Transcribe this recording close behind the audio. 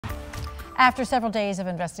After several days of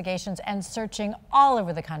investigations and searching all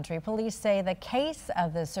over the country, police say the case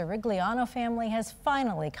of the Cirigliano family has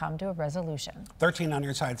finally come to a resolution. 13 on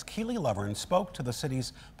your side's Keely Lovern spoke to the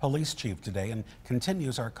city's police chief today and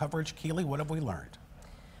continues our coverage. Keely, what have we learned?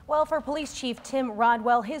 Well, for Police Chief Tim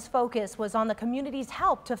Rodwell, his focus was on the community's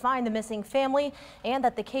help to find the missing family and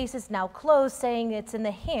that the case is now closed, saying it's in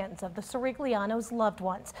the hands of the Cirigliano's loved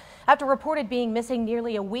ones. After reported being missing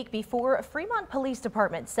nearly a week before, Fremont Police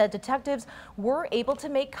Department said detectives were able to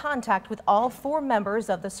make contact with all 4 members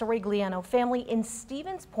of the Cirigliano family in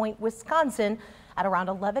Stevens Point, Wisconsin, at around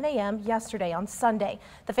 11 a.m. yesterday on Sunday.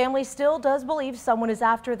 The family still does believe someone is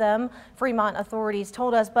after them, Fremont authorities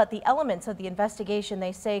told us, but the elements of the investigation,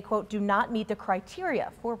 they say, quote, do not meet the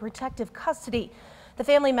criteria for protective custody. The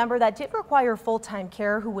family member that did require full-time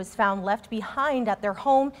care, who was found left behind at their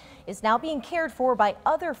home, is now being cared for by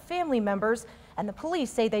other family members, and the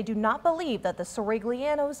police say they do not believe that the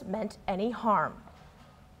Ciriglianos meant any harm.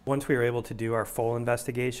 Once we were able to do our full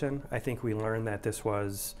investigation, I think we learned that this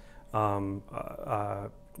was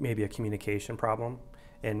maybe a communication problem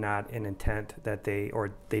and not an intent that they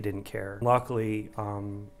didn't care. Luckily,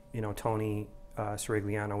 Tony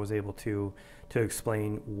Cirigliano was able to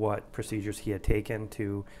explain what procedures he had taken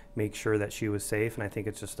to make sure that she was safe, and I think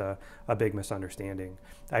it's just a big misunderstanding.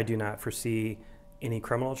 I do not foresee any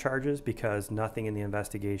criminal charges because nothing in the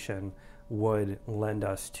investigation would lend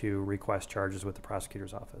us to request charges with the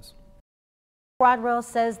prosecutor's office. Rodwell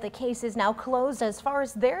says the case is now closed as far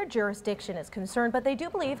as their jurisdiction is concerned, but they do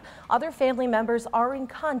believe other family members are in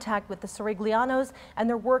contact with the Ciriglianos and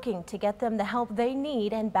they're working to get them the help they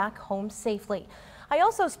need and back home safely. I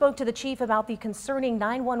also spoke to the chief about the concerning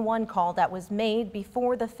 911 call that was made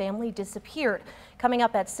before the family disappeared. Coming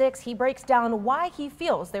up at 6, he breaks down why he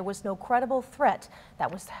feels there was no credible threat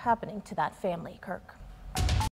that was happening to that family. Kirk.